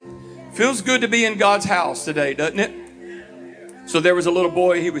Feels good to be in God's house today, doesn't it? So there was a little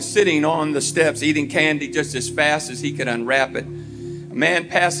boy, he was sitting on the steps eating candy just as fast as he could unwrap it. A man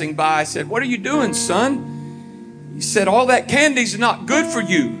passing by said, "What are you doing, son?" He said, "All that candy's not good for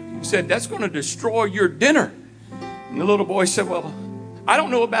you." He said, "That's going to destroy your dinner." And the little boy said, "Well, I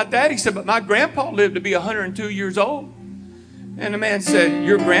don't know about that." He said, "But my grandpa lived to be 102 years old." And the man said,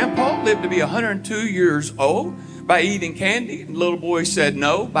 "Your grandpa lived to be 102 years old by eating candy?" And the little boy said,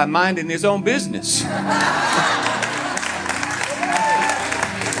 "No, by minding his own business."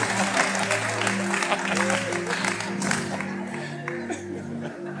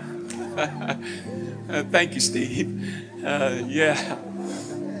 Thank you, Steve.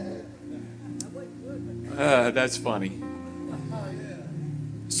 That's funny.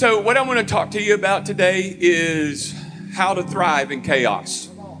 So what I want to talk to you about today is how to thrive in chaos.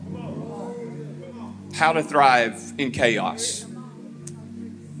 How to thrive in chaos.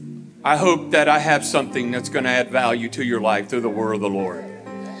 I hope that I have something that's going to add value to your life through the word of the Lord.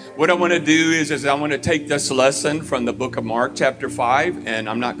 What I want to do is I want to take this lesson from the book of Mark chapter 5, and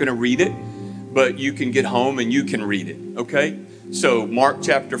I'm not going to read it, but you can get home and you can read it, okay? So Mark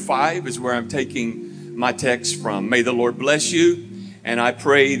chapter 5 is where I'm taking my text from. May the Lord bless you, and I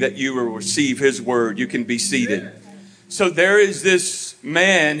pray that you will receive his word. You can be seated. So there is this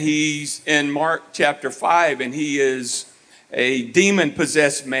man, he's in Mark chapter 5, and he is a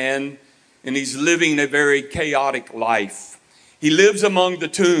demon-possessed man, and he's living a very chaotic life. He lives among the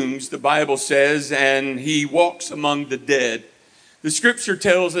tombs, the Bible says, and he walks among the dead. The scripture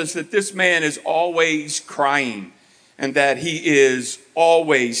tells us that this man is always crying and that he is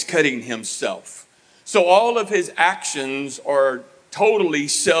always cutting himself. So all of his actions are totally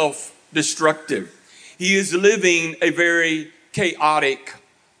self-destructive. He is living a very chaotic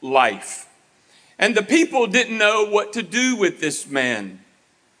life. And the people didn't know what to do with this man.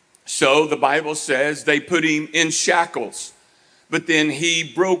 So the Bible says they put him in shackles, but then he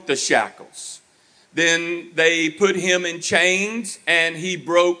broke the shackles. Then they put him in chains and he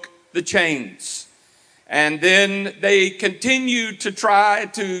broke the chains. And then they continued to try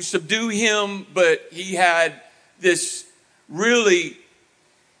to subdue him, but he had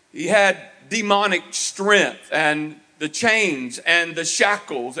demonic strength and the chains and the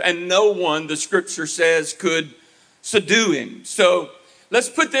shackles, and no one, the scripture says, could subdue him. So let's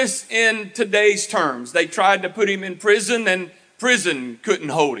put this in today's terms. They tried to put him in prison, and prison couldn't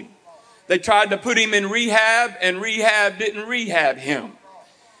hold him. They tried to put him in rehab, and rehab didn't rehab him.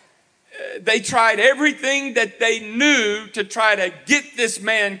 They tried everything that they knew to try to get this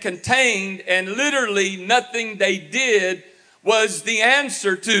man contained, and literally nothing they did was the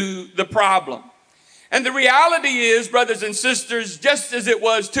answer to the problem. And the reality is, brothers and sisters, just as it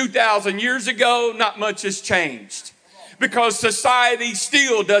was 2,000 years ago, not much has changed, because society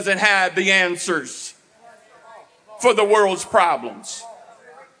still doesn't have the answers for the world's problems.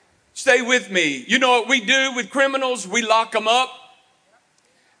 Stay with me. You know what we do with criminals? We lock them up,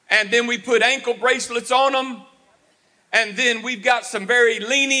 and then we put ankle bracelets on them, and then we've got some very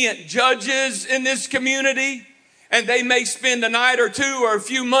lenient judges in this community, and they may spend a night or two or a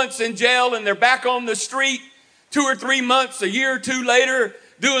few months in jail, and they're back on the street 2 or 3 months, a year or two later,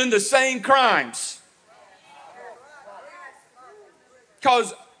 doing the same crimes.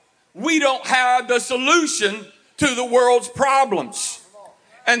 Because we don't have the solution to the world's problems.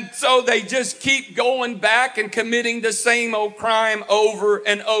 And so they just keep going back and committing the same old crime over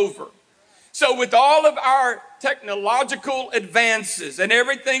and over. So with all of our technological advances and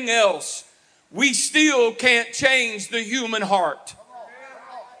everything else, we still can't change the human heart.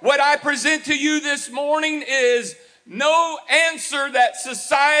 What I present to you this morning is no answer that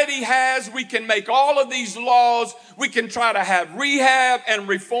society has. We can make all of these laws. We can try to have rehab and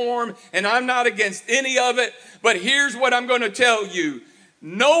reform, and I'm not against any of it. But here's what I'm going to tell you.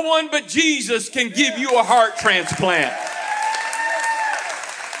 No one but Jesus can give you a heart transplant.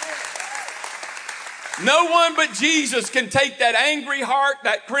 No one but Jesus can take that angry heart,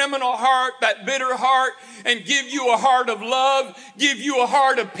 that criminal heart, that bitter heart, and give you a heart of love, give you a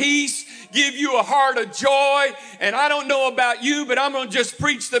heart of peace, give you a heart of joy. And I don't know about you, but I'm going to just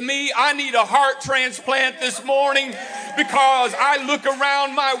preach to me. I need a heart transplant this morning, because I look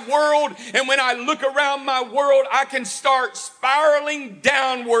around my world, and when I look around my world, I can start spiraling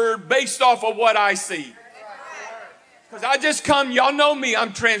downward based off of what I see. Because I just come, y'all know me,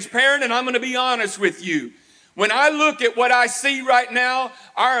 I'm transparent, and I'm going to be honest with you. When I look at what I see right now,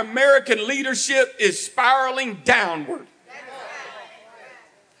 our American leadership is spiraling downward.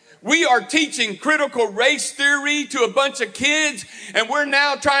 We are teaching critical race theory to a bunch of kids, and we're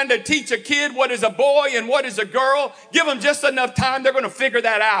now trying to teach a kid what is a boy and what is a girl. Give them just enough time, they're going to figure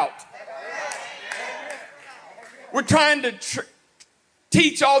that out. We're trying to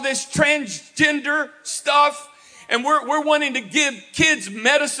teach all this transgender stuff, and we're wanting to give kids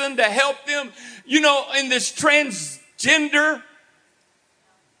medicine to help them, in this transgender,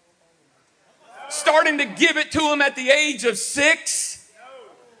 starting to give it to them at the age of 6.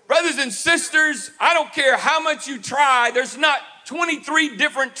 Brothers and sisters, I don't care how much you try, there's not 23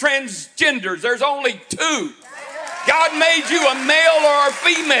 different transgenders. There's only 2. God made you a male or a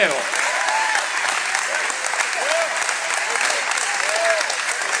female.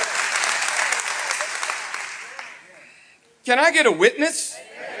 Can I get a witness?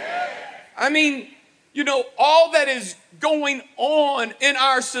 I mean, all that is going on in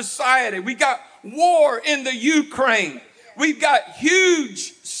our society. We got war in the Ukraine. We've got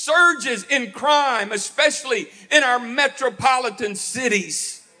huge surges in crime, especially in our metropolitan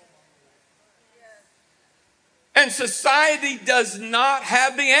cities. And society does not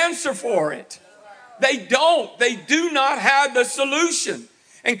have the answer for it. They don't. They do not have the solution.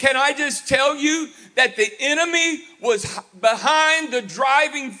 And can I just tell you that the enemy was behind the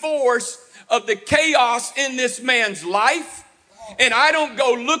driving force of the chaos in this man's life? And I don't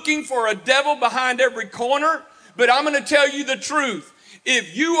go looking for a devil behind every corner, but I'm going to tell you the truth.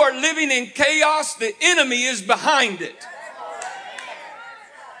 If you are living in chaos, the enemy is behind it.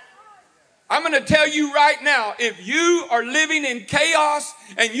 I'm going to tell you right now, if you are living in chaos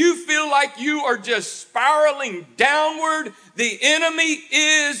and you feel like you are just spiraling downward, the enemy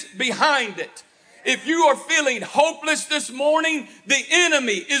is behind it. If you are feeling hopeless this morning, the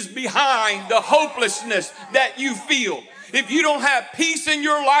enemy is behind the hopelessness that you feel. If you don't have peace in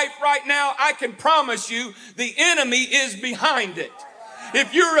your life right now, I can promise you the enemy is behind it.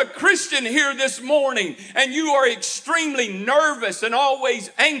 If you're a Christian here this morning and you are extremely nervous and always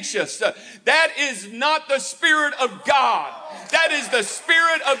anxious, that is not the Spirit of God. That is the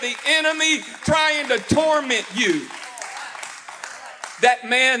spirit of the enemy trying to torment you. That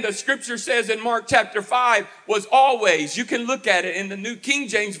man, the scripture says in Mark chapter 5, was always, you can look at it in the New King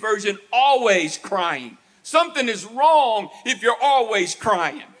James Version, always crying. Something is wrong if you're always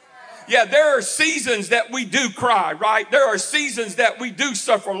crying. Yeah, there are seasons that we do cry, right? There are seasons that we do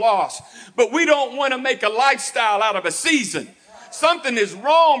suffer loss, but we don't want to make a lifestyle out of a season. Something is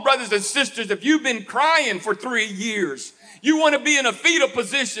wrong, brothers and sisters, if you've been crying for 3 years. You want to be in a fetal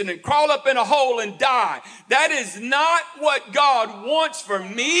position and crawl up in a hole and die. That is not what God wants for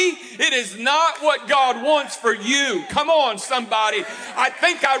me. It is not what God wants for you. Come on, somebody. I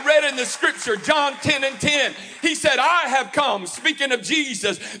think I read in the scripture, John 10:10. He said, I have come, speaking of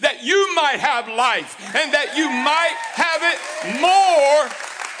Jesus, that you might have life and that you might have it more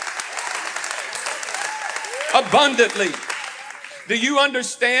abundantly. Do you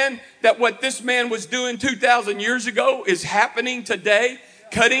understand that what this man was doing 2,000 years ago is happening today?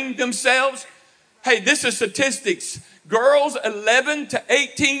 Cutting themselves? Hey, this is statistics. Girls 11 to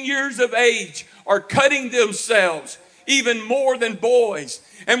 18 years of age are cutting themselves even more than boys.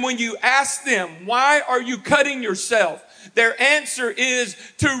 And when you ask them, why are you cutting yourself? Their answer is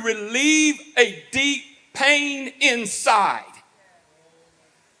to relieve a deep pain inside.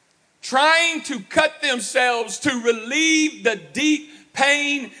 Trying to cut themselves to relieve the deep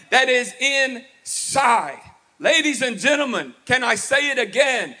pain that is inside. Ladies and gentlemen, can I say it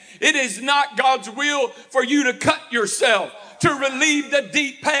again? It is not God's will for you to cut yourself to relieve the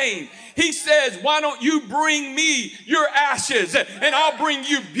deep pain. He says, why don't you bring me your ashes and I'll bring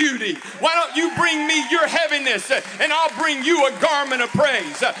you beauty? Why don't you bring me your heaviness and I'll bring you a garment of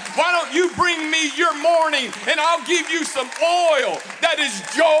praise? Why don't you bring me your mourning and I'll give you some oil that is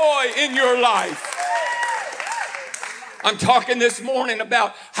joy in your life? I'm talking this morning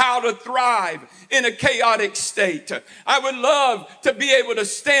about how to thrive in a chaotic state. I would love to be able to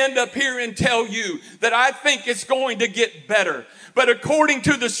stand up here and tell you that I think it's going to get better. But according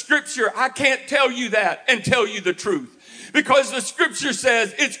to the scripture, I can't tell you that and tell you the truth. Because the scripture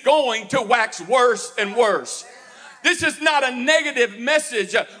says it's going to wax worse and worse. This is not a negative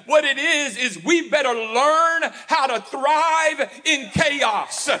message. What it is we better learn how to thrive in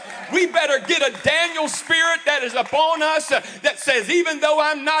chaos. We better get a Daniel spirit that is upon us that says, even though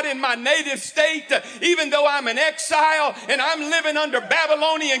I'm not in my native state, even though I'm in exile and I'm living under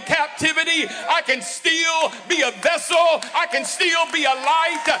Babylonian captivity, I can still be a vessel. I can still be a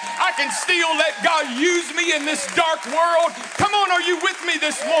light. I can still let God use me in this dark world. Come on, are you with me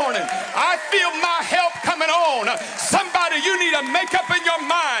this morning? I feel my help coming on. Somebody, you need to make up in your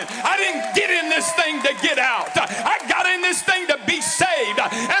mind. I didn't get in this thing to get out. I got in this thing to be saved.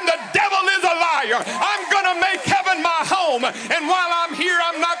 And the devil is a liar. I'm going to make heaven my home. And while I'm here,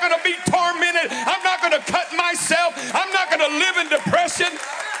 I'm not going to be tormented. I'm not going to cut myself. I'm not going to live in depression.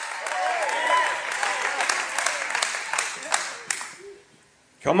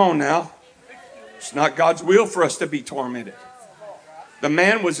 Come on now. It's not God's will for us to be tormented. The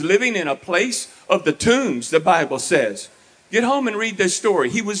man was living in a place of the tombs, the Bible says. Get home and read this story.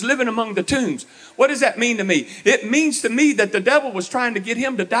 He was living among the tombs. What does that mean to me? It means to me that the devil was trying to get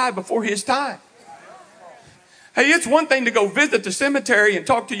him to die before his time. Hey, it's one thing to go visit the cemetery and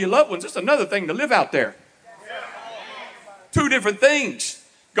talk to your loved ones. It's another thing to live out there. Two different things.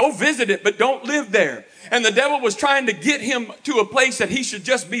 Go visit it, but don't live there. And the devil was trying to get him to a place that he should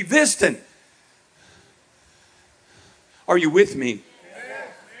just be visiting. Are you with me?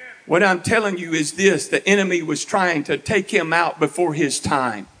 What I'm telling you is this: the enemy was trying to take him out before his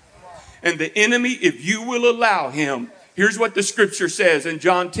time. And the enemy, if you will allow him, here's what the scripture says in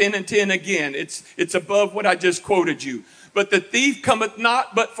John 10:10 again. It's above what I just quoted you. But the thief cometh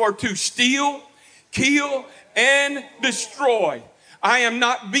not but for to steal, kill, and destroy. I am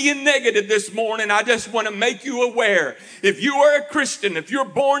not being negative this morning. I just want to make you aware. If you are a Christian, if you're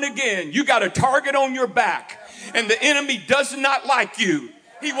born again, you got a target on your back. And the enemy does not like you.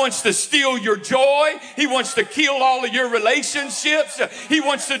 He wants to steal your joy. He wants to kill all of your relationships. He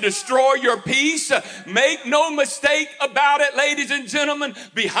wants to destroy your peace. Make no mistake about it, ladies and gentlemen.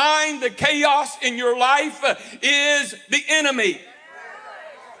 Behind the chaos in your life is the enemy.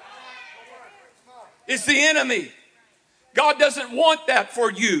 It's the enemy. God doesn't want that for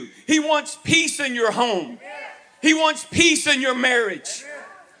you. He wants peace in your home. He wants peace in your marriage.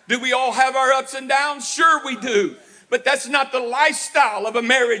 Do we all have our ups and downs? Sure we do. But that's not the lifestyle of a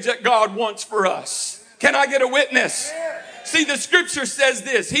marriage that God wants for us. Can I get a witness? See, the scripture says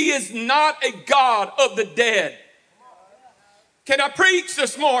this: He is not a God of the dead. Can I preach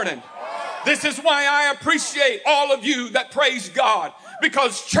this morning? This is why I appreciate all of you that praise God.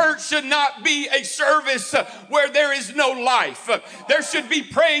 Because church should not be a service where there is no life. There should be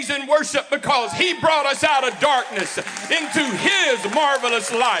praise and worship because He brought us out of darkness into His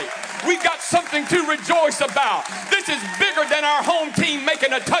marvelous light. We got something to rejoice about. This is bigger than our home team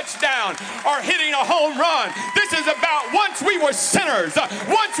making a touchdown or hitting a home run. This is about once we were sinners,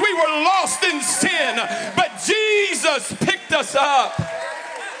 once we were lost in sin, but Jesus picked us up,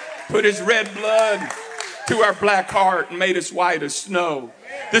 put His red blood to our black heart and made us white as snow.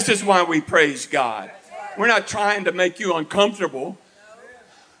 This is why we praise God. We're not trying to make you uncomfortable.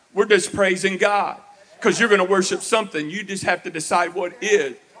 We're just praising God. Because you're going to worship something. You just have to decide what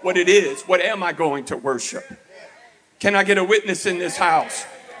it is. What am I going to worship? Can I get a witness in this house?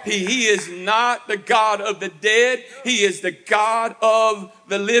 He is not the God of the dead. He is the God of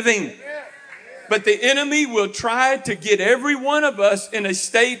the living. But the enemy will try to get every one of us in a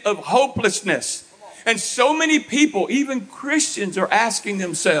state of hopelessness. And so many people, even Christians, are asking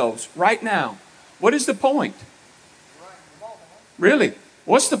themselves right now, what is the point? Really,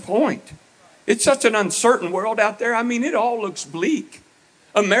 what's the point? It's such an uncertain world out there. I mean, it all looks bleak.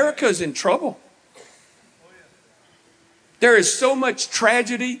 America is in trouble. There is so much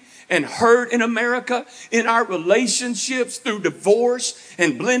tragedy and hurt in America, in our relationships, through divorce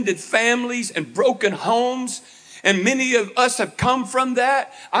and blended families and broken homes. And many of us have come from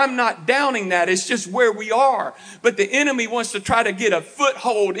that. I'm not downing that. It's just where we are. But the enemy wants to try to get a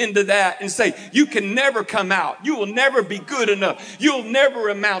foothold into that and say, you can never come out. You will never be good enough. You'll never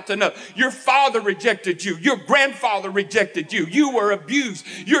amount to enough. Your father rejected you. Your grandfather rejected you. You were abused.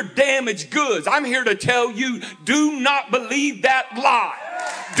 You're damaged goods. I'm here to tell you, do not believe that lie.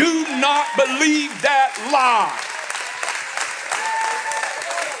 Do not believe that lie.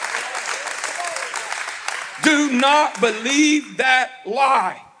 Do not believe that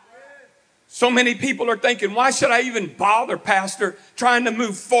lie. So many people are thinking, why should I even bother, Pastor, trying to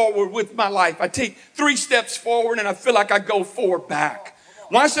move forward with my life? I take 3 steps forward and I feel like I go 4 back.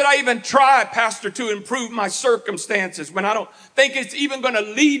 Why should I even try, Pastor, to improve my circumstances when I don't think it's even going to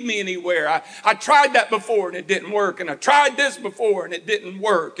lead me anywhere? I tried that before and it didn't work. And I tried this before and it didn't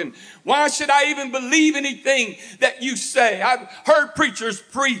work. And why should I even believe anything that you say? I've heard preachers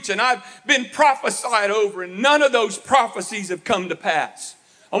preach and I've been prophesied over, and none of those prophecies have come to pass.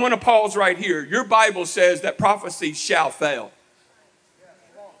 I want to pause right here. Your Bible says that prophecies shall fail.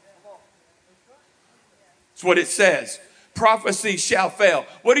 That's what it says. Prophecy shall fail.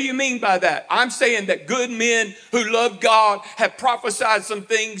 What do you mean by that? I'm saying that good men who love God have prophesied some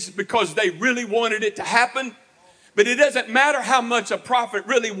things because they really wanted it to happen. But it doesn't matter how much a prophet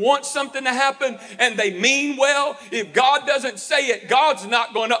really wants something to happen and they mean well. If God doesn't say it, God's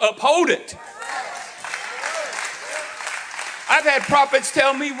not going to uphold it. I've had prophets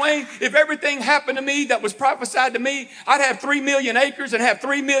tell me, Wayne, if everything happened to me that was prophesied to me, I'd have 3 million acres and have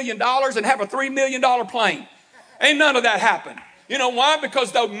 $3 million and have a $3 million plane. Ain't none of that happened. You know why?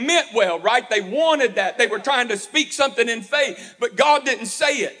 Because they meant well, right? They wanted that. They were trying to speak something in faith, but God didn't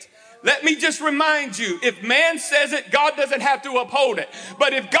say it. Let me just remind you, if man says it, God doesn't have to uphold it.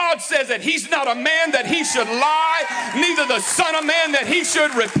 But if God says it, he's not a man that he should lie, neither the son of man that he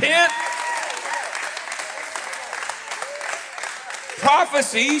should repent.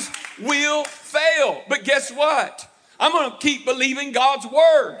 Prophecies will fail. But guess what? I'm going to keep believing God's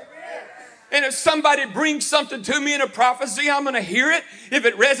word. And if somebody brings something to me in a prophecy, I'm going to hear it. If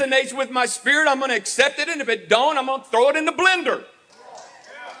it resonates with my spirit, I'm going to accept it. And if it don't, I'm going to throw it in the blender.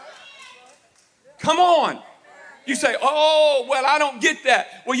 Come on. You say, oh, well, I don't get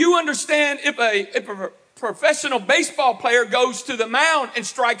that. Well, you understand if a professional baseball player goes to the mound and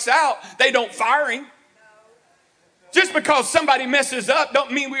strikes out, they don't fire him. Just because somebody messes up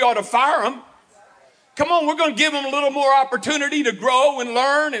don't mean we ought to fire them. Come on, we're going to give them a little more opportunity to grow and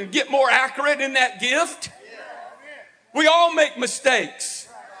learn and get more accurate in that gift. We all make mistakes.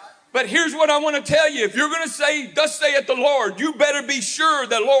 But here's what I want to tell you. If you're going to say, thus saith the Lord, you better be sure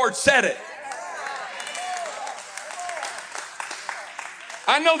the Lord said it.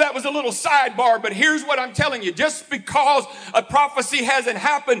 I know that was a little sidebar, but here's what I'm telling you. Just because a prophecy hasn't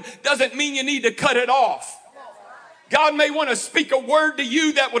happened doesn't mean you need to cut it off. God may want to speak a word to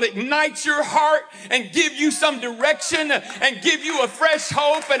you that will ignite your heart and give you some direction and give you a fresh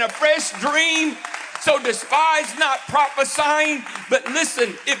hope and a fresh dream. So despise not prophesying, but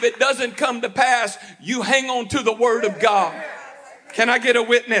listen, if it doesn't come to pass, you hang on to the word of God. Can I get a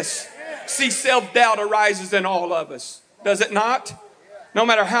witness? See, self-doubt arises in all of us. Does it not? No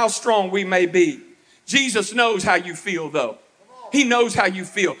matter how strong we may be. Jesus knows how you feel, though. He knows how you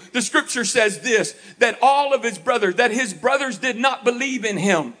feel. The scripture says this, that all of his brothers did not believe in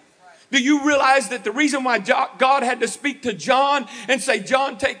him. Do you realize that the reason why God had to speak to John and say,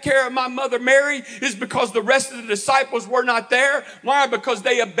 John, take care of my mother Mary, is because the rest of the disciples were not there? Why? Because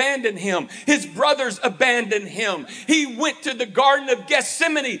they abandoned him. His brothers abandoned him. He went to the Garden of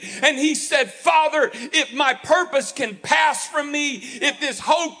Gethsemane and he said, Father, if my purpose can pass from me, if this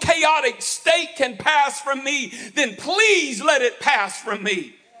whole chaotic state can pass from me, then please let it pass from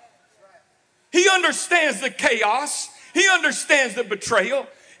me. He understands the chaos. He understands the betrayal.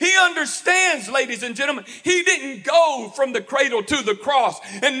 He understands, ladies and gentlemen, he didn't go from the cradle to the cross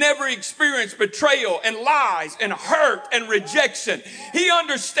and never experienced betrayal and lies and hurt and rejection. He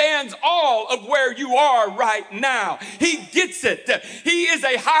understands all of where you are right now. He gets it. He is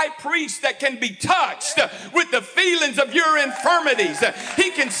a high priest that can be touched with the feelings of your infirmities. He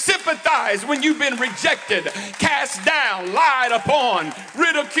can sympathize when you've been rejected, cast down, lied upon,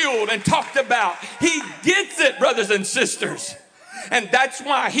 ridiculed, and talked about. He gets it, brothers and sisters. And that's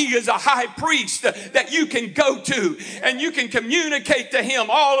why he is a high priest that you can go to and you can communicate to him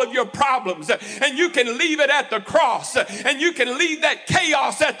all of your problems and you can leave it at the cross and you can leave that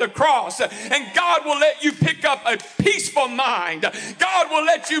chaos at the cross and God will let you pick up a peaceful mind. God will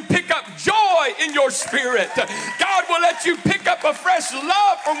let you pick up joy in your spirit. God will let you pick up a fresh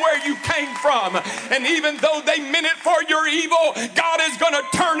love from where you came from. And even though they meant it for your evil, God is going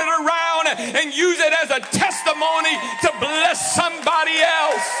to turn it around and use it as a testimony to bless somebody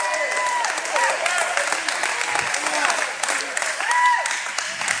else.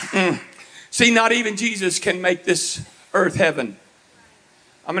 See, not even Jesus can make this earth heaven.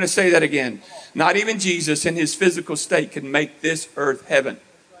 I'm going to say that again. Not even Jesus in his physical state can make this earth heaven.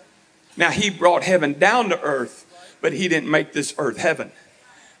 Now, he brought heaven down to earth, but he didn't make this earth heaven.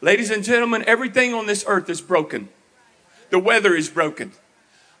 Ladies and gentlemen, everything on this earth is broken. The weather is broken.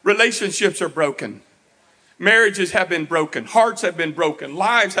 Relationships are broken. Marriages have been broken. Hearts have been broken.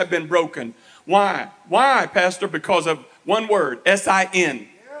 Lives have been broken. Why? Why, Pastor? Because of one word, S-I-N.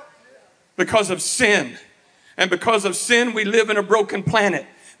 Because of sin. And because of sin, we live in a broken planet.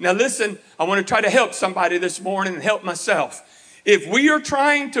 Now listen, I want to try to help somebody this morning and help myself. If we are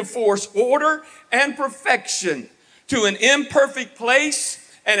trying to force order and perfection to an imperfect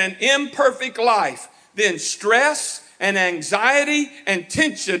place and an imperfect life, then stress and anxiety and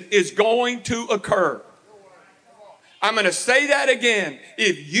tension is going to occur. I'm going to say that again.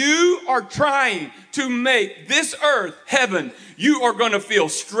 If you are trying to make this earth heaven, you are going to feel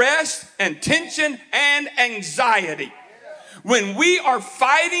stress and tension and anxiety. When we are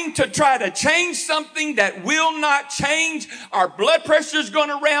fighting to try to change something that will not change, our blood pressure is going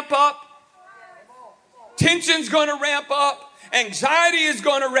to ramp up. Tension's going to ramp up. Anxiety is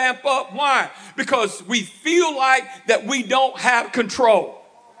going to ramp up. Why? Because we feel like that we don't have control.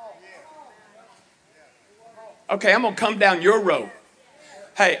 Okay, I'm going to come down your road.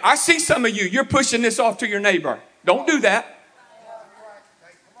 Hey, I see some of you. You're pushing this off to your neighbor. Don't do that.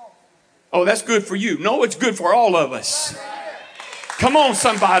 Oh, that's good for you. No, it's good for all of us. Come on,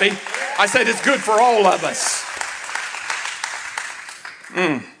 somebody. I said it's good for all of us.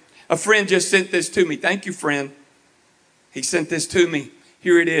 A friend just sent this to me. Thank you, friend. He sent this to me.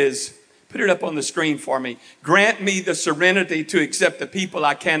 Here it is. Put it up on the screen for me. Grant me the serenity to accept the people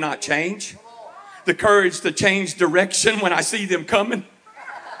I cannot change, the courage to change direction when I see them coming,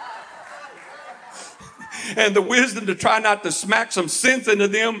 and the wisdom to try not to smack some sense into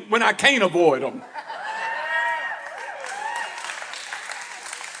them when I can't avoid them.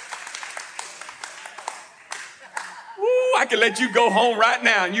 I can let you go home right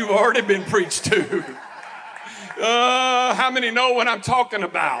now and you've already been preached to. How many know what I'm talking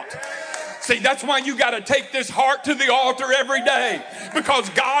about? See, that's why you got to take this heart to the altar every day, because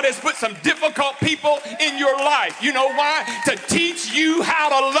God has put some difficult people in your life. You know why? To teach you how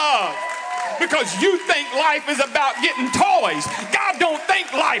to love. Because you think life is about getting toys. God don't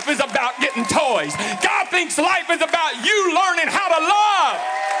think life is about getting toys. God thinks life is about you learning how to love.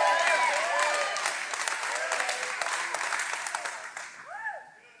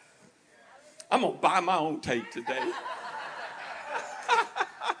 I'm going to buy my own tape today.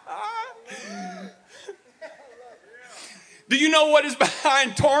 Do you know what is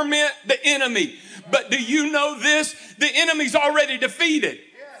behind torment? The enemy. But do you know this? The enemy's already defeated.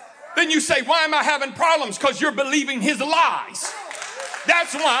 Then you say, why am I having problems? Because you're believing his lies.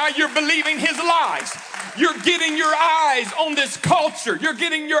 That's why you're believing his lies. You're getting your eyes on this culture. You're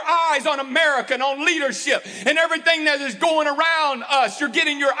getting your eyes on America and on leadership and everything that is going around us. You're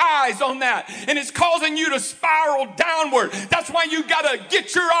getting your eyes on that. And it's causing you to spiral downward. That's why you got to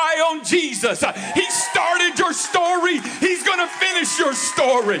get your eye on Jesus. He started your story. He's going to finish your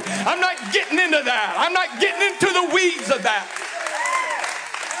story. I'm not getting into that. I'm not getting into the weeds of that.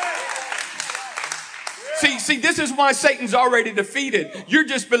 See, this is why Satan's already defeated. You're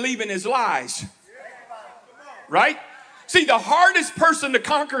just believing his lies. Right? See, the hardest person to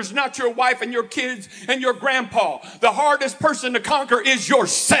conquer is not your wife and your kids and your grandpa. The hardest person to conquer is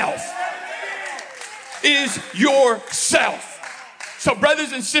yourself. Is yourself. So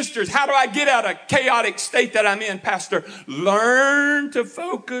brothers and sisters, how do I get out of chaotic state that I'm in, Pastor? Learn to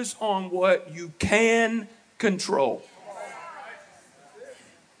focus on what you can control.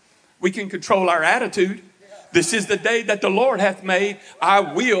 We can control our attitude. This is the day that the Lord hath made. I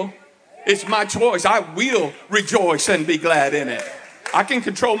will. It's my choice. I will rejoice and be glad in it. I can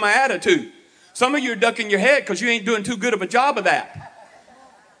control my attitude. Some of you are ducking your head because you ain't doing too good of a job of that.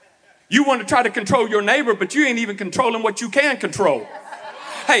 You want to try to control your neighbor, but you ain't even controlling what you can control.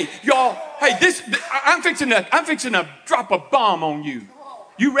 Hey, y'all, I'm fixing to drop a bomb on you.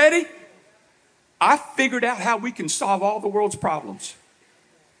 You ready? I figured out how we can solve all the world's problems.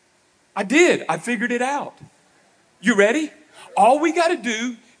 I did. I figured it out. You ready? All we got to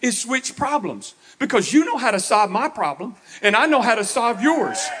do is switch problems, because you know how to solve my problem and I know how to solve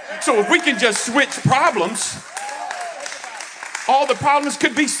yours. So if we can just switch problems, all the problems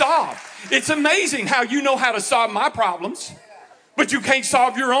could be solved. It's amazing how you know how to solve my problems, but you can't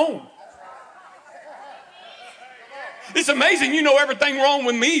solve your own. It's amazing you know everything wrong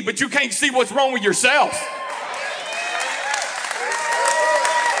with me, but you can't see what's wrong with yourself.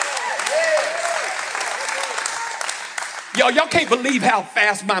 Y'all can't believe how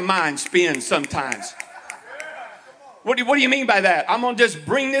fast my mind spins sometimes. What do you mean by that? I'm going to just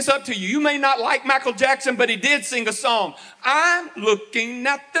bring this up to you. You may not like Michael Jackson, but he did sing a song. I'm looking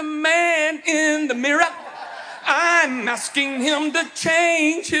at the man in the mirror. I'm asking him to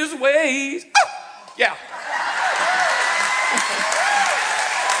change his ways. Oh, yeah.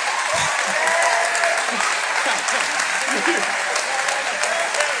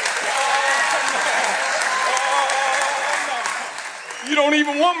 You don't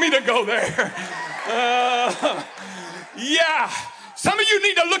even want me to go there. Yeah. Some of you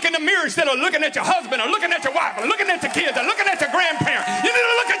need to look in the mirror instead of looking at your husband or looking at your wife or looking at your kids or looking at your grandparent. You need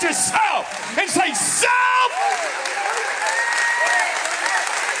to look at yourself and say, self.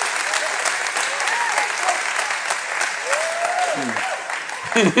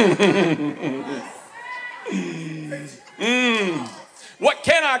 What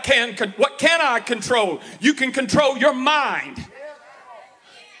can I control? You can control your mind.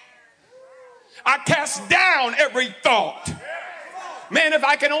 I cast down every thought. Man, if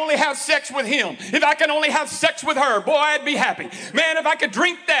I can only have sex with him, if I can only have sex with her, boy, I'd be happy. Man, if I could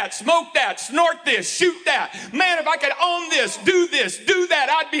drink that, smoke that, snort this, shoot that. Man, if I could own this, do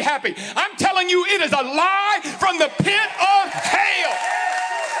that, I'd be happy. I'm telling you, it is a lie from the pit of hell.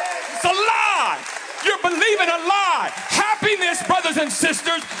 It's a lie. You're believing a lie. Happiness, brothers and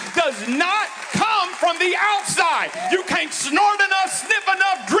sisters, does not come from the outside. You can't snort enough, sniff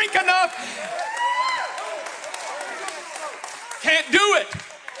enough, drink enough. Can't do it.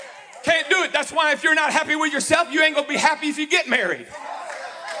 Can't do it. That's why if you're not happy with yourself, you ain't going to be happy if you get married.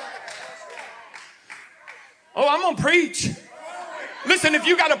 Oh, I'm going to preach. Listen, if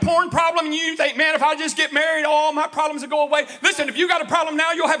you got a porn problem and you think, man, if I just get married, all my problems will go away. Listen, if you got a problem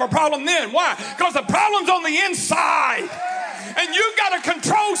now, you'll have a problem then. Why? Because the problem's on the inside. And you've got to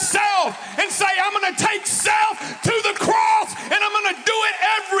control self and say, I'm going to take self to the cross and I'm going to do it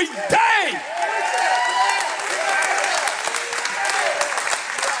every day.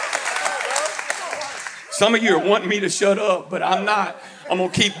 Some of you are wanting me to shut up, but I'm not. I'm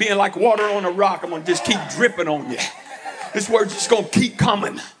going to keep being like water on a rock. I'm going to just keep dripping on you. This word's just going to keep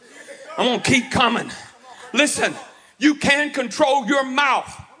coming. I'm going to keep coming. Listen, you can control your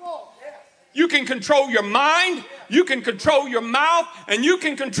mouth. You can control your mind. You can control your mouth. And you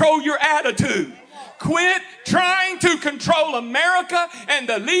can control your attitude. Quit trying to control America and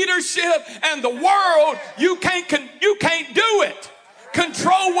the leadership and the world. You can't do it.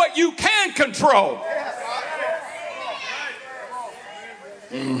 Control what you can control.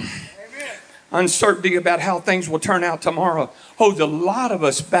 Uncertainty about how things will turn out tomorrow holds a lot of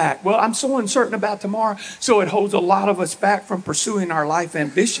us back. Well, I'm so uncertain about tomorrow, so it holds a lot of us back from pursuing our life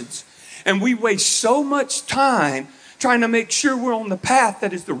ambitions. And we waste so much time trying to make sure we're on the path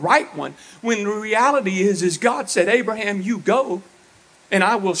that is the right one, when the reality is God said, Abraham, you go, and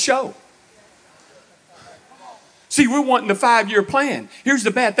I will show. See, we're wanting the 5-year plan. Here's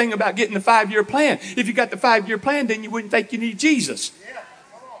the bad thing about getting the 5-year plan. If you got the 5-year plan, then you wouldn't think you need Jesus.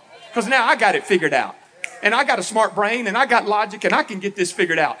 Because now I got it figured out. And I got a smart brain and I got logic and I can get this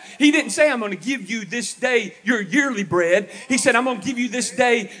figured out. He didn't say, I'm going to give you this day your yearly bread. He said, I'm going to give you this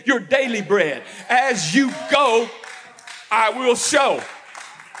day your daily bread. As you go, I will show.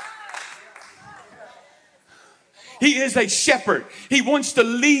 He is a shepherd. He wants to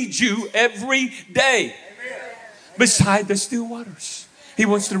lead you every day beside the still waters. He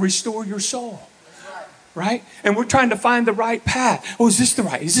wants to restore your soul. Right? And we're trying to find the right path. Oh, is this the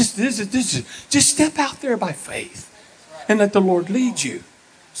right? Is this? Just step out there by faith and let the Lord lead you.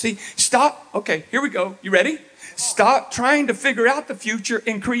 See, stop. Okay, here we go. You ready? Stop trying to figure out the future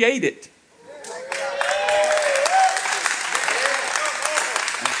and create it.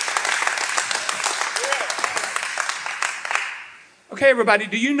 Okay, everybody,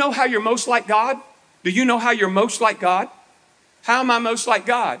 do you know how you're most like God? Do you know how you're most like God? How am I most like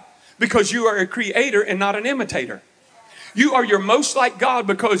God? Because you are a creator and not an imitator. You are your most like God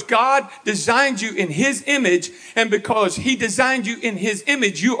because God designed you in His image, and because He designed you in His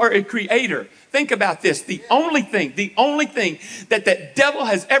image, you are a creator. Think about this. The only thing that the devil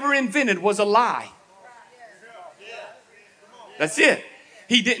has ever invented was a lie. That's it.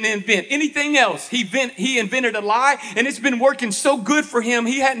 He didn't invent anything else. He invented a lie, and it's been working so good for him,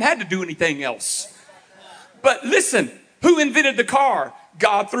 he hadn't had to do anything else. But listen, who invented the car?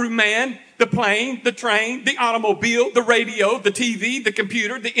 God through man, the plane, the train, the automobile, the radio, the TV, the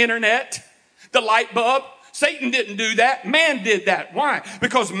computer, the internet, the light bulb. Satan didn't do that. Man did that. Why?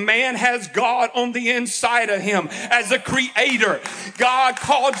 Because man has God on the inside of him as a creator. God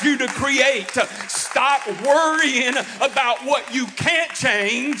called you to create. Stop worrying about what you can't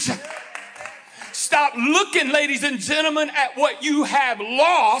change. Stop looking, ladies and gentlemen, at what you have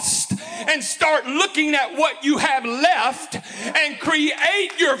lost and start looking at what you have left and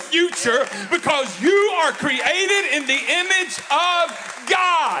create your future, because you are created in the image of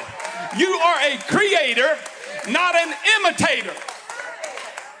God. You are a creator, not an imitator.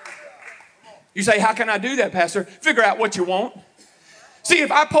 You say, how can I do that, Pastor? Figure out what you want. See,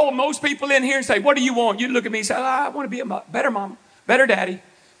 if I poll most people in here and say, what do you want? You look at me and say, I want to be a better mom, better daddy.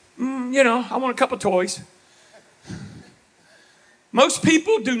 I want a couple toys. Most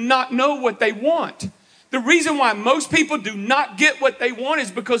people do not know what they want. The reason why most people do not get what they want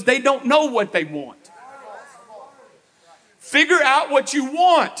is because they don't know what they want. Figure out what you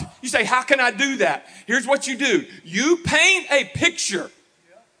want. You say, how can I do that? Here's what you do. You paint a picture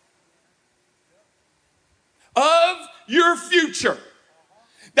of your future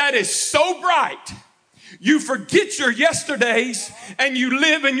that is so bright, you forget your yesterdays and you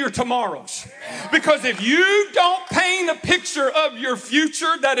live in your tomorrows. Because if you don't paint a picture of your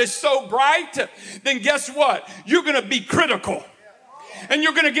future that is so bright, then guess what? You're going to be critical. And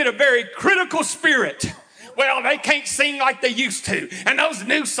you're going to get a very critical spirit. Well, they can't sing like they used to. And those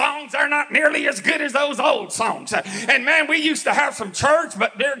new songs are not nearly as good as those old songs. And man, we used to have some church,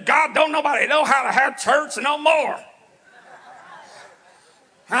 but dear God, don't nobody know how to have church no more.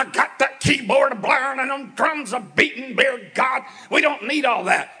 I got that keyboard blaring and them drums are beating, dear God. We don't need all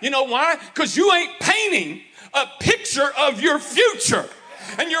that. You know why? Because you ain't painting a picture of your future.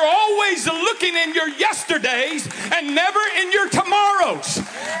 And you're always looking in your yesterdays and never in your tomorrows.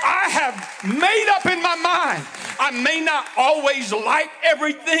 I have made up in my mind. I may not always like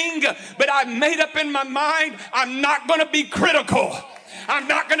everything, but I've made up in my mind I'm not going to be critical. I'm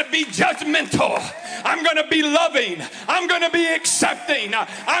not going to be judgmental. I'm going to be loving. I'm going to be accepting.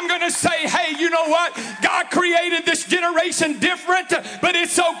 I'm going to say, hey, you know what? God created this generation different, but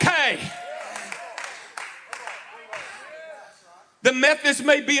it's okay. The methods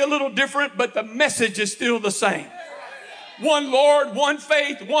may be a little different, but the message is still the same. One Lord, one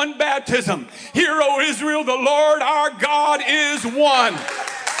faith, one baptism. Hear, O Israel, the Lord our God is one.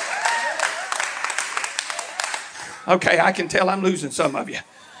 Okay, I can tell I'm losing some of you.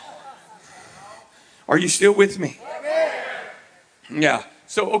 Are you still with me? Yeah.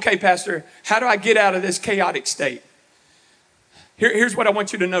 So, okay, Pastor, how do I get out of this chaotic state? Here's what I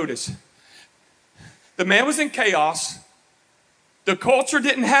want you to notice. The man was in chaos. The culture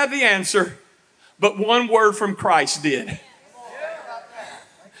didn't have the answer, but one word from Christ did.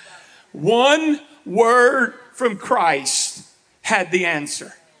 One word from Christ had the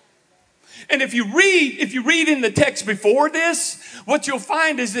answer. And if you read in the text before this, what you'll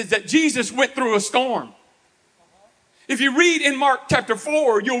find is that Jesus went through a storm. If you read in Mark chapter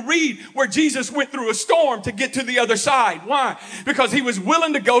 4, you'll read where Jesus went through a storm to get to the other side. Why? Because he was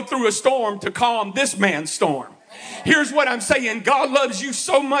willing to go through a storm to calm this man's storm. Here's what I'm saying. God loves you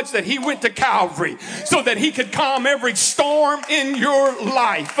so much that he went to Calvary so that he could calm every storm in your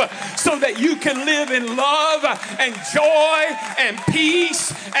life, so that you can live in love and joy and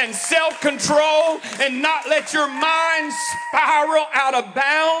peace and self-control and not let your mind spiral out of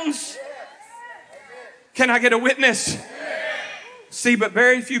bounds. Can I get a witness? See, but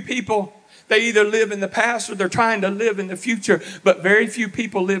very few people, they either live in the past or they're trying to live in the future, but very few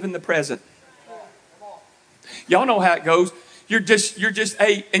people live in the present. Y'all know how it goes. You're just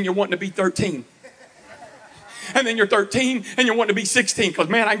 8 and you're wanting to be 13. And then you're 13 and you're wanting to be 16 because,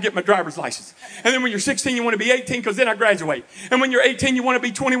 man, I can get my driver's license. And then when you're 16, you want to be 18 because then I graduate. And when you're 18, you want to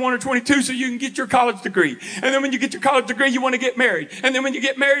be 21 or 22 so you can get your college degree. And then when you get your college degree, you want to get married. And then when you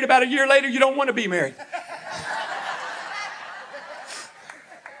get married, about a year later, you don't want to be married.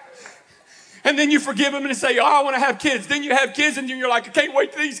 And then you forgive them and say, oh, I want to have kids. Then you have kids and you're like, I can't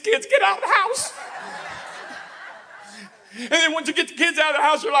wait till these kids get out of the house. And then once you get the kids out of the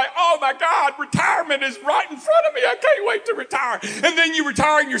house, you're like, oh my God, retirement is right in front of me. I can't wait to retire. And then you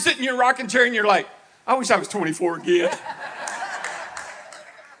retire and you're sitting in your rocking chair and you're like, I wish I was 24 again.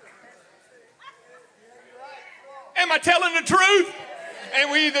 Am I telling the truth?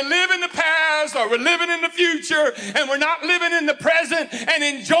 And we either live in the past or we're living in the future, and we're not living in the present and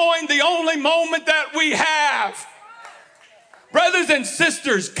enjoying the only moment that we have. Brothers and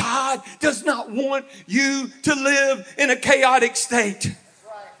sisters, God does not want you to live in a chaotic state.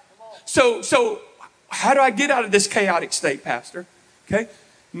 So how do I get out of this chaotic state, Pastor? Okay.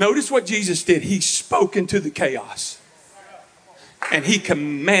 Notice what Jesus did. He spoke into the chaos. And he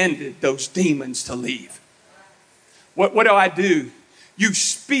commanded those demons to leave. What do? You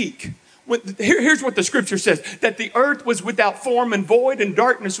speak. Here's what the scripture says. That the earth was without form and void, and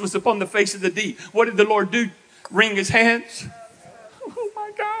darkness was upon the face of the deep. What did the Lord do? Wring his hands? Oh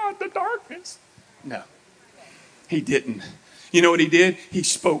my God, the darkness. No, he didn't. You know what he did? He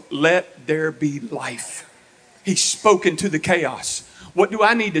spoke, let there be life. He spoke into the chaos. What do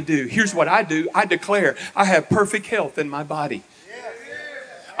I need to do? Here's what I do. I declare I have perfect health in my body.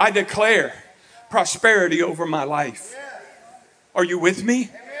 I declare prosperity over my life. Are you with me?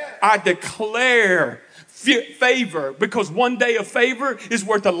 I declare favor, because one day of favor is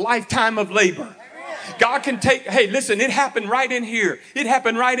worth a lifetime of labor. God can take, hey, listen, it happened right in here. It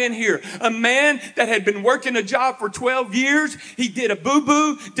happened right in here. A man that had been working a job for 12 years, he did a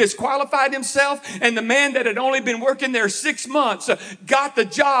boo-boo, disqualified himself, and the man that had only been working there 6 months got the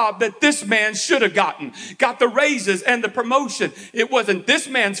job that this man should have gotten, got the raises and the promotion. It wasn't this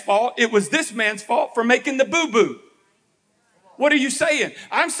man's fault. It was this man's fault for making the boo-boo. What are you saying?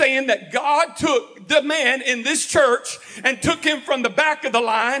 I'm saying that God took the man in this church and took him from the back of the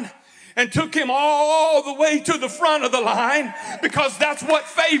line and took him all the way to the front of the line, because that's what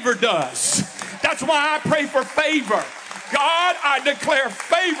favor does. That's why I pray for favor. God, I declare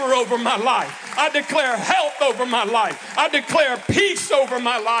favor over my life. I declare health over my life. I declare peace over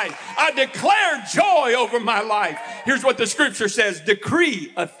my life. I declare joy over my life. Here's what the scripture says: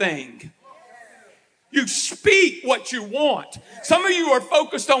 decree a thing. You speak what you want. Some of you are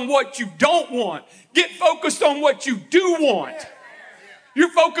focused on what you don't want. Get focused on what you do want.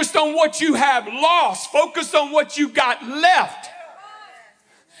 You're focused on what you have lost. Focus on what you got left.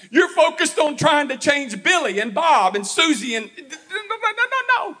 You're focused on trying to change Billy and Bob and Susie, and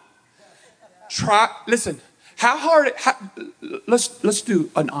no. Listen, let's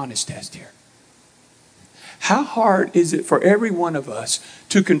do an honest test here. How hard is it for every one of us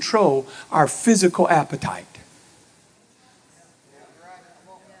to control our physical appetite?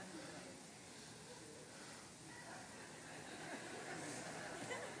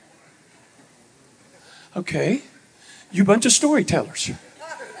 Okay, you bunch of storytellers.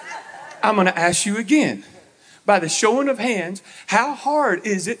 I'm going to ask you again. By the showing of hands, how hard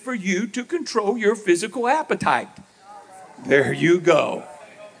is it for you to control your physical appetite? There you go.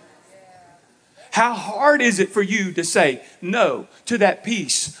 How hard is it for you to say no to that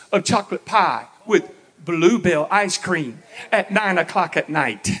piece of chocolate pie with Bluebell ice cream at 9 o'clock at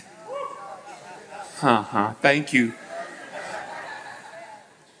night? Thank you.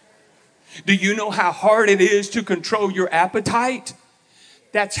 Do you know how hard it is to control your appetite?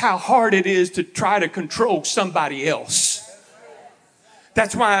 That's how hard it is to try to control somebody else.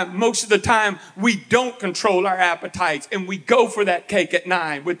 That's why most of the time we don't control our appetites and we go for that cake at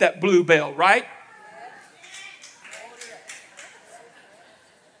 9 with that Bluebell, right?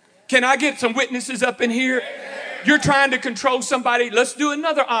 Can I get some witnesses up in here? You're trying to control somebody. Let's do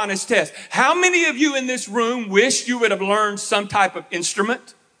another honest test. How many of you in this room wish you would have learned some type of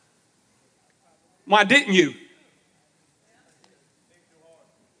instrument? Why didn't you?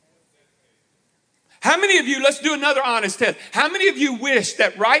 How many of you, let's do another honest test. How many of you wish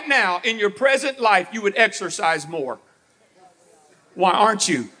that right now in your present life you would exercise more? Why aren't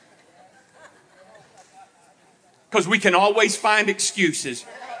you? Because we can always find excuses.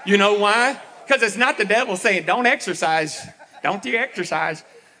 You know why? Because it's not the devil saying, don't exercise. Don't you exercise.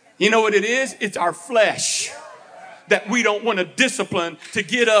 You know what it is? It's our flesh that we don't want to discipline to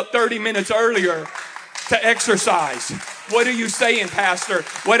get up 30 minutes earlier to exercise. What are you saying, Pastor?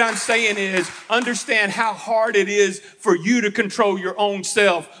 What I'm saying is understand how hard it is for you to control your own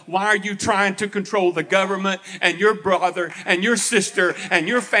self. Why are you trying to control the government and your brother and your sister and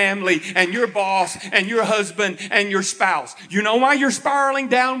your family and your boss and your husband and your spouse? You know why you're spiraling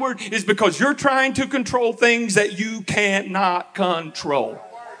downward? Is because you're trying to control things that you cannot control.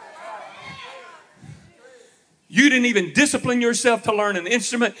 You didn't even discipline yourself to learn an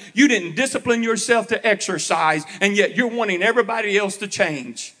instrument. You didn't discipline yourself to exercise, and yet you're wanting everybody else to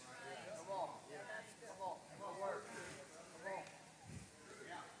change.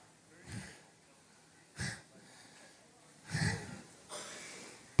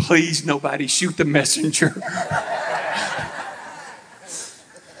 Please, nobody shoot the messenger.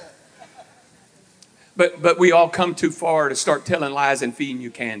 But we all come too far to start telling lies and feeding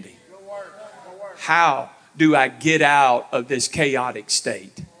you candy. How do I get out of this chaotic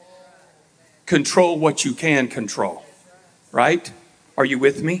state? Control what you can control, right? Are you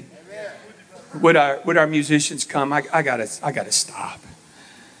with me? Would our musicians come? I gotta stop.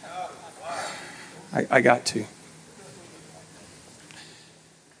 I got to.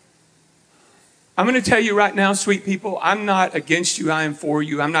 I'm going to tell you right now, sweet people, I'm not against you. I am for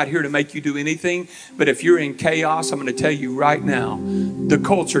you. I'm not here to make you do anything. But if you're in chaos, I'm going to tell you right now, the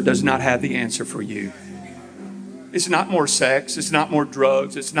culture does not have the answer for you. It's not more sex. It's not more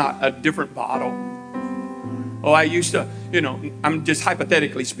drugs. It's not a different bottle. Oh, I used to, I'm just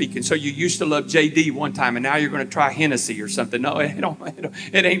hypothetically speaking. So you used to love JD one time and now you're going to try Hennessy or something. No,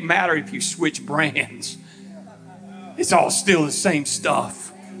 it ain't matter if you switch brands. It's all still the same stuff.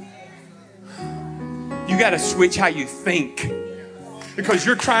 You got to switch how you think because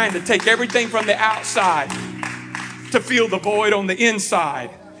you're trying to take everything from the outside to fill the void on the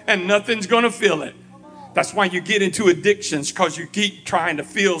inside and nothing's going to fill it. That's why you get into addictions, because you keep trying to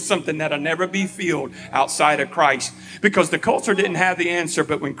feel something that'll never be filled outside of Christ. Because the culture didn't have the answer,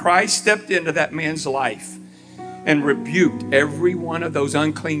 but when Christ stepped into that man's life and rebuked every one of those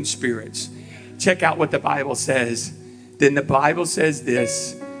unclean spirits, check out what the Bible says. Then the Bible says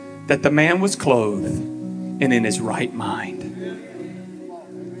this, that the man was clothed and in his right mind.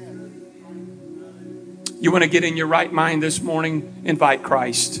 You want to get in your right mind this morning? Invite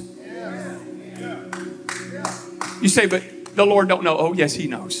Christ. You say, but the Lord don't know. Oh, yes, He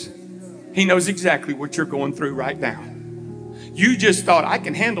knows. He knows exactly what you're going through right now. You just thought, I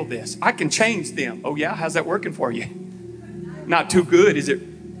can handle this. I can change them. Oh, yeah? How's that working for you? Not too good, is it?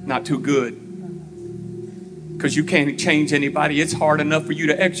 Not too good. Because you can't change anybody. It's hard enough for you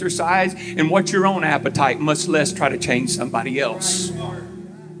to exercise and watch your own appetite, much less try to change somebody else.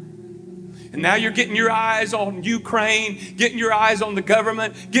 And now you're getting your eyes on Ukraine, getting your eyes on the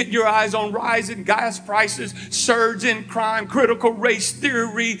government, getting your eyes on rising gas prices, surge in crime, critical race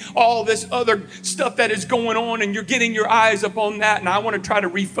theory, all this other stuff that is going on, and you're getting your eyes up on that. And I want to try to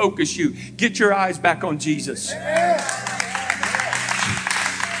refocus you. Get your eyes back on Jesus.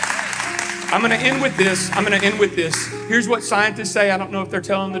 I'm going to end with this. Here's what scientists say. I don't know if they're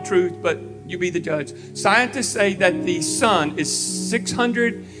telling the truth, but you be the judge. Scientists say that the sun is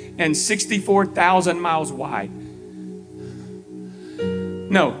 664,000 miles wide.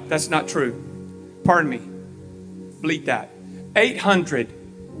 No, that's not true. Pardon me. Bleep that.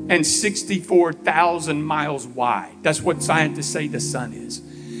 864,000 miles wide. That's what scientists say the sun is.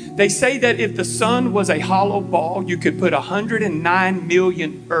 They say that if the sun was a hollow ball, you could put 109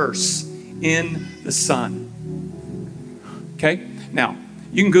 million Earths in the sun. Okay? Now,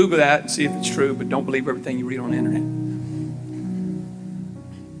 you can Google that and see if it's true, but don't believe everything you read on the internet.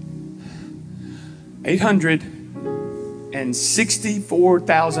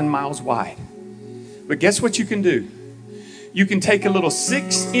 864,000 miles wide. But guess what you can do? You can take a little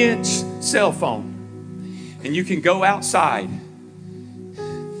 6-inch cell phone and you can go outside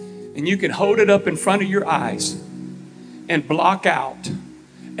and you can hold it up in front of your eyes and block out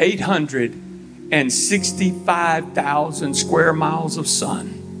 865,000 square miles of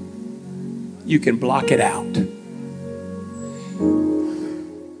sun. You can block it out.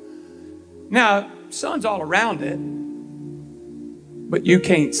 Now, sun's all around it, but you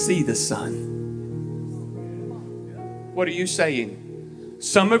can't see the sun. What are you saying?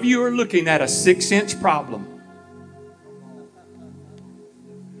 Some of you are looking at a 6-inch problem.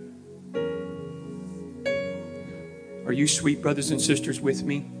 Are you sweet brothers and sisters with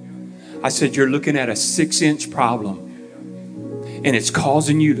me? I said you're looking at a 6-inch problem and it's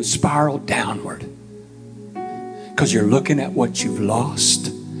causing you to spiral downward because you're looking at what you've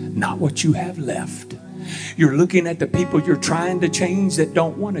lost, not what you have left. You're looking at the people you're trying to change that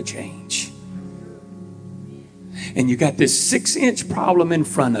don't want to change. And you got this 6-inch problem in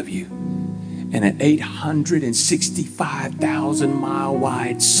front of you and an 865,000 mile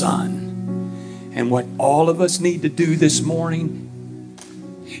wide sun. And what all of us need to do this morning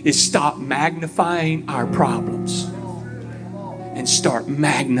is stop magnifying our problems and start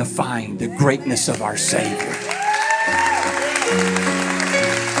magnifying the greatness of our Savior.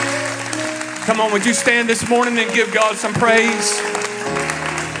 Come on, would you stand this morning and give God some praise?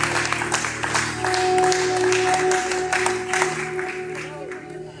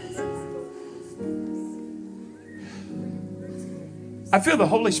 I feel the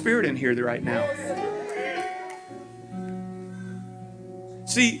Holy Spirit in here right now.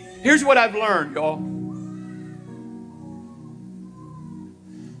 See, here's what I've learned, y'all.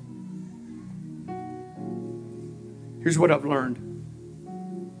 Here's what I've learned.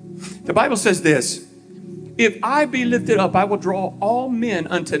 The Bible says this: if I be lifted up, I will draw all men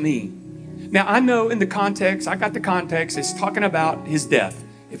unto me. Now, I know in the context, I got the context, it's talking about his death.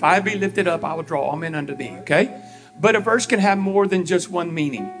 If I be lifted up, I will draw all men unto me, okay? But a verse can have more than just one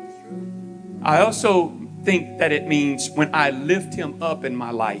meaning. I also think that it means when I lift him up in my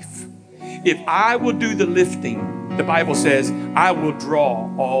life. If I will do the lifting, the Bible says, I will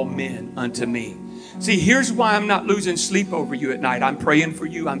draw all men unto me. See, here's why I'm not losing sleep over you at night. I'm praying for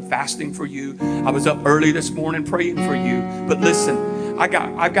you. I'm fasting for you. I was up early this morning praying for you. But listen,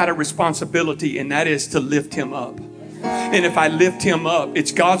 I've got a responsibility, and that is to lift him up. And if I lift him up,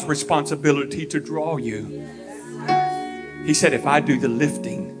 it's God's responsibility to draw you. He said, if I do the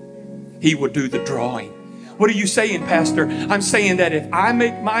lifting, he will do the drawing. What are you saying, Pastor? I'm saying that if I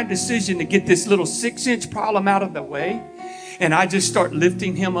make my decision to get this little 6-inch problem out of the way and I just start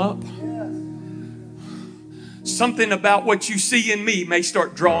lifting him up, something about what you see in me may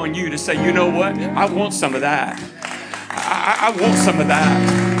start drawing you to say, you know what? I want some of that. I want some of that.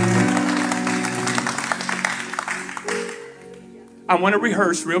 I want to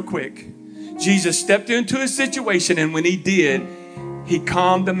rehearse real quick. Jesus stepped into a situation, and when he did, he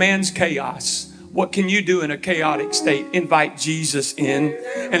calmed the man's chaos. What can you do in a chaotic state? Invite Jesus in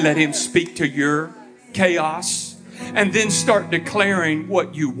and let him speak to your chaos, and then start declaring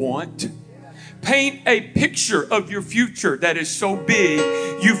what you want. Paint a picture of your future that is so big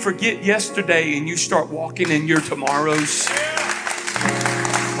you forget yesterday and you start walking in your tomorrows.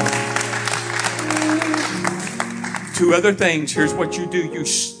 Two other things. Here's what you do. You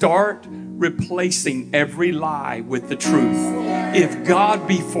start replacing every lie with the truth. If God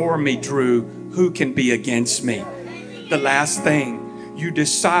be for me, Drew, who can be against me? The last thing, you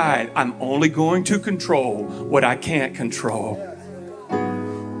decide I'm only going to control what I can't control.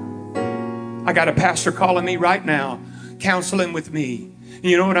 I got a pastor calling me right now, counseling with me. And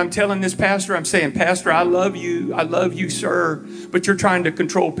you know what I'm telling this pastor? I'm saying, Pastor, I love you, sir, but you're trying to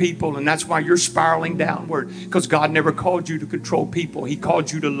control people, and that's why you're spiraling downward, because God never called you to control people. He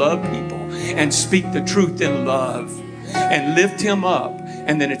called you to love people and speak the truth in love and lift him up,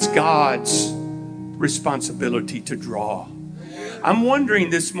 and then it's God's responsibility to draw. I'm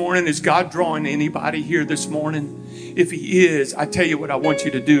wondering this morning, is God drawing anybody here this morning? If he is, I tell you what I want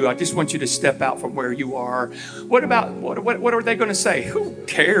you to do. I just want you to step out from where you are. What are they going to say? Who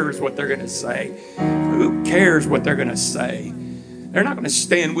cares what they're going to say? Who cares what they're going to say? They're not going to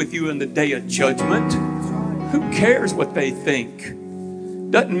stand with you in the day of judgment. Who cares what they think?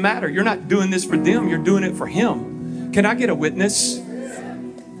 Doesn't matter. You're not doing this for them. You're doing it for him. Can I get a witness?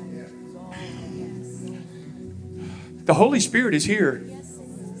 The Holy Spirit is here.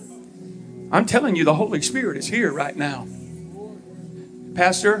 I'm telling you, the Holy Spirit is here right now.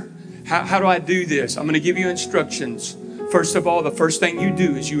 Pastor, how do I do this? I'm going to give you instructions. First of all, the first thing you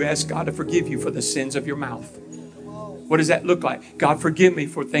do is you ask God to forgive you for the sins of your mouth. What does that look like? God, forgive me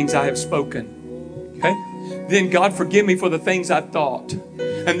for things I have spoken. Okay? Then God, forgive me for the things I've thought.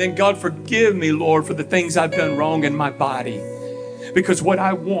 And then God, forgive me, Lord, for the things I've done wrong in my body. Because what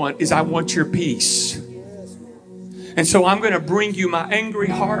I want is I want your peace. And so I'm going to bring you my angry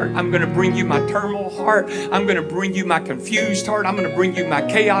heart. I'm going to bring you my turmoil heart. I'm going to bring you my confused heart. I'm going to bring you my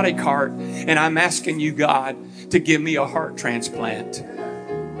chaotic heart. And I'm asking you, God, to give me a heart transplant.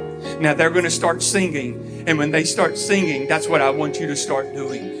 Now they're going to start singing. And when they start singing, that's what I want you to start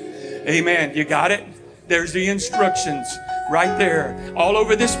doing. Amen. You got it? There's the instructions right there. All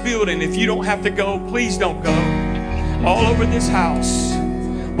over this building. If you don't have to go, please don't go. All over this house.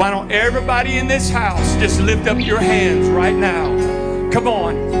 Why don't everybody in this house just lift up your hands right now? Come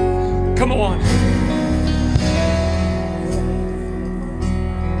on. Come on.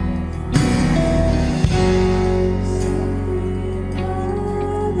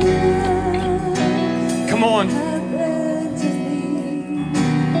 Come on.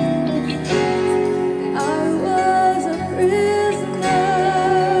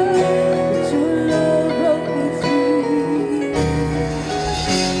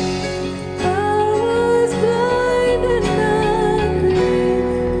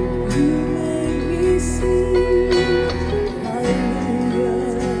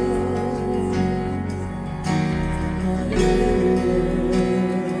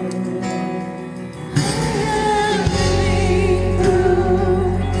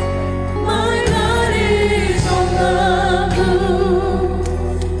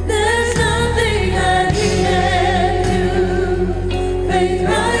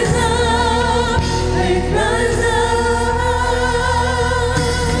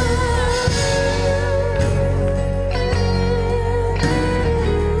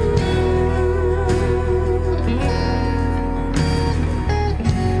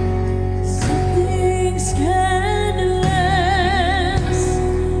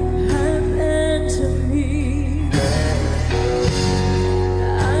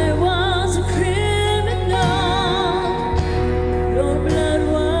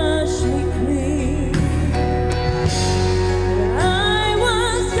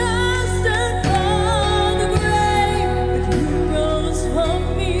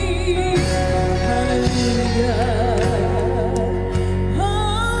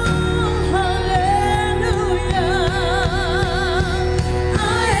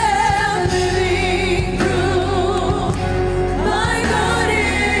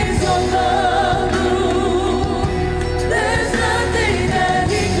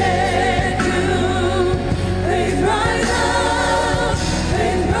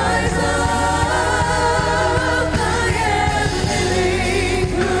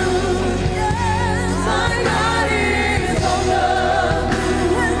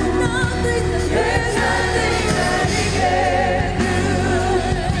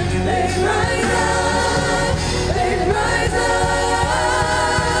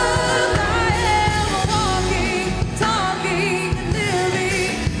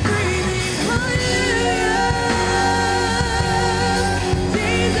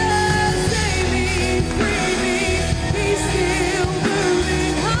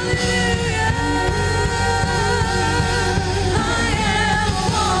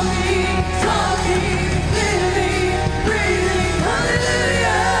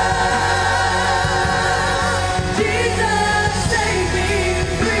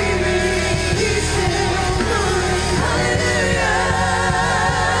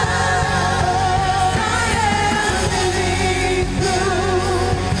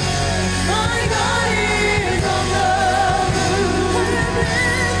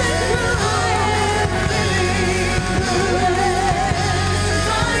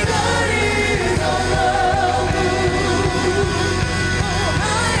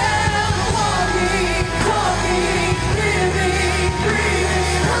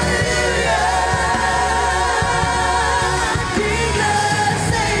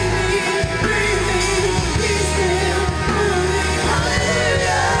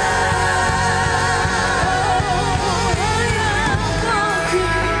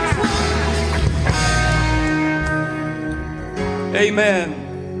 Amen.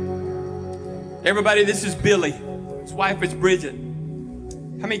 Everybody, this is Billy. His wife is Bridget.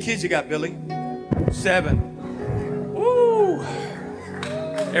 How many kids you got, Billy? 7. Woo!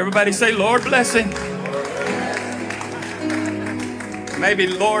 Everybody say, Lord bless him. Maybe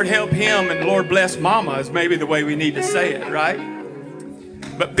Lord help him and Lord bless mama is maybe the way we need to say it, right?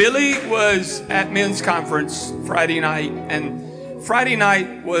 But Billy was at men's conference Friday night, and Friday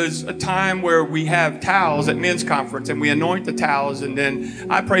night was a time where we have towels at men's conference, and we anoint the towels, and then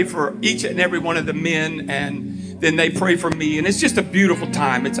I pray for each and every one of the men, and then they pray for me, and it's just a beautiful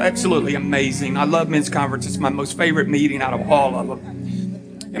time. It's absolutely amazing. I love men's conference. It's my most favorite meeting out of all of them.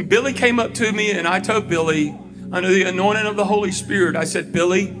 And Billy came up to me, and I told Billy, under the anointing of the Holy Spirit, I said,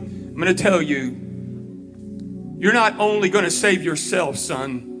 Billy, I'm going to tell you, you're not only going to save yourself,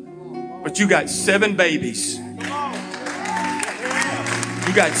 son, but you got 7 babies.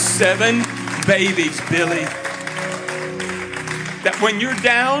 You got 7 babies, Billy. That when you're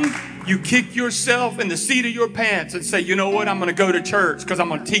down, you kick yourself in the seat of your pants and say, you know what? I'm going to go to church because I'm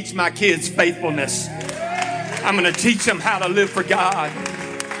going to teach my kids faithfulness. I'm going to teach them how to live for God.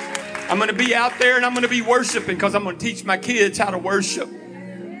 I'm going to be out there and I'm going to be worshiping because I'm going to teach my kids how to worship.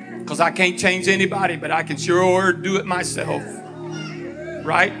 Because I can't change anybody, but I can sure do it myself.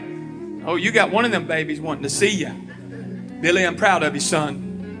 Right? Oh, you got one of them babies wanting to see you. Billy, I'm proud of you,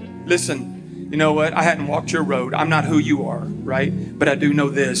 son. Listen, you know what? I hadn't walked your road. I'm not who you are, right? But I do know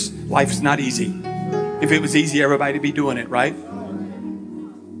this. Life's not easy. If it was easy, everybody would be doing it, right?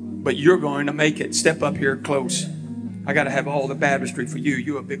 But you're going to make it. Step up here close. I got to have all the baptistry for you.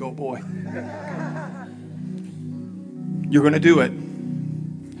 You're a big old boy. You're going to do it.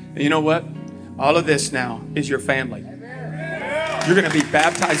 And you know what? All of this now is your family. You're going to be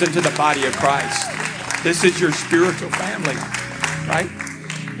baptized into the body of Christ. This is your spiritual family, right?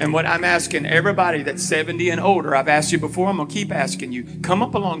 And what I'm asking everybody that's 70 and older, I've asked you before, I'm going to keep asking you, come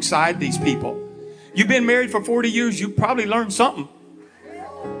up alongside these people. You've been married for 40 years. You probably learned something.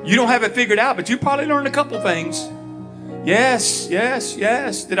 You don't have it figured out, but you probably learned a couple things. Yes, yes,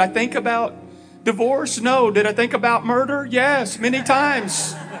 yes. Did I think about divorce? No. Did I think about murder? Yes, many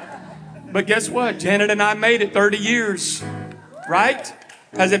times. But guess what? Janet and I made it 30 years, right?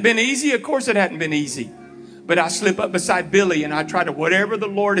 Has it been easy? Of course it hadn't been easy. But I slip up beside Billy and I try to, whatever the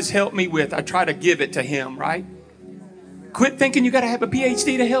Lord has helped me with, I try to give it to him, right? Quit thinking you got to have a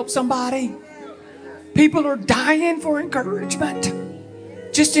PhD to help somebody. People are dying for encouragement.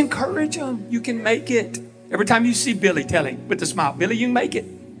 Just encourage them. You can make it. Every time you see Billy, tell him with a smile, Billy, you can make it.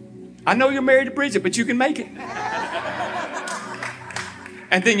 I know you're married to Bridget, but you can make it.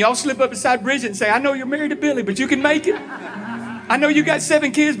 And then y'all slip up beside Bridget and say, I know you're married to Billy, but you can make it. I know you got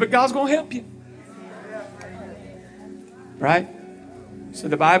 7 kids, but God's going to help you. Right? So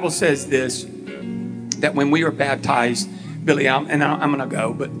the Bible says this, that when we are baptized, Billy, I'm going to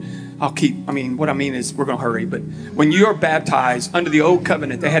go, but what I mean is we're going to hurry. But when you are baptized under the old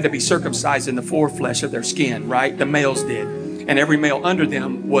covenant, they had to be circumcised in the foreflesh of their skin, right? The males did. And every male under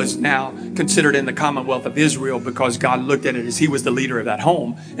them was now considered in the Commonwealth of Israel because God looked at it as he was the leader of that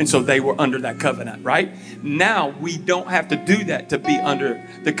home. And so they were under that covenant, right? Now we don't have to do that to be under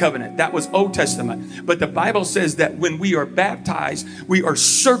the covenant. That was Old Testament. But the Bible says that when we are baptized, we are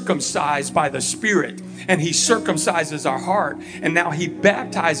circumcised by the Spirit. And he circumcises our heart. And now he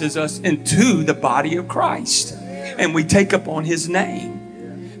baptizes us into the body of Christ. And we take upon his name.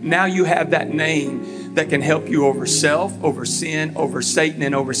 Now you have that name that can help you over self, over sin, over Satan,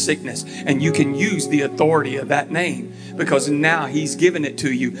 and over sickness. And you can use the authority of that name because now he's given it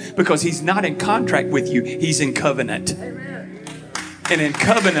to you because he's not in contract with you. He's in covenant. And in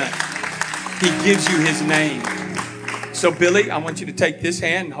covenant, he gives you his name. So Billy, I want you to take this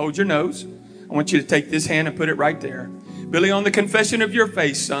hand and hold your nose. I want you to take this hand and put it right there. Billy, on the confession of your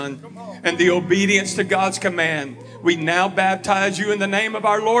faith, son, and the obedience to God's command, we now baptize you in the name of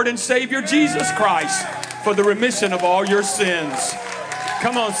our Lord and Savior, Jesus Christ, for the remission of all your sins.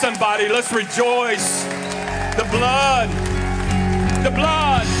 Come on, somebody, let's rejoice. The blood. The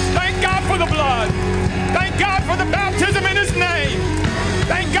blood. Thank God for the blood. Thank God for the baptism in his name.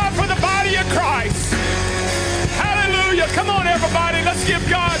 Thank God for the body of Christ. Hallelujah. Come on, everybody, let's give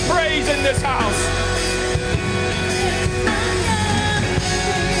God praise in this house.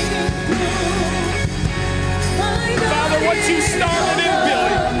 Father, what you started in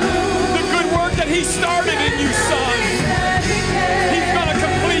Billy, the good work that he started in you, son,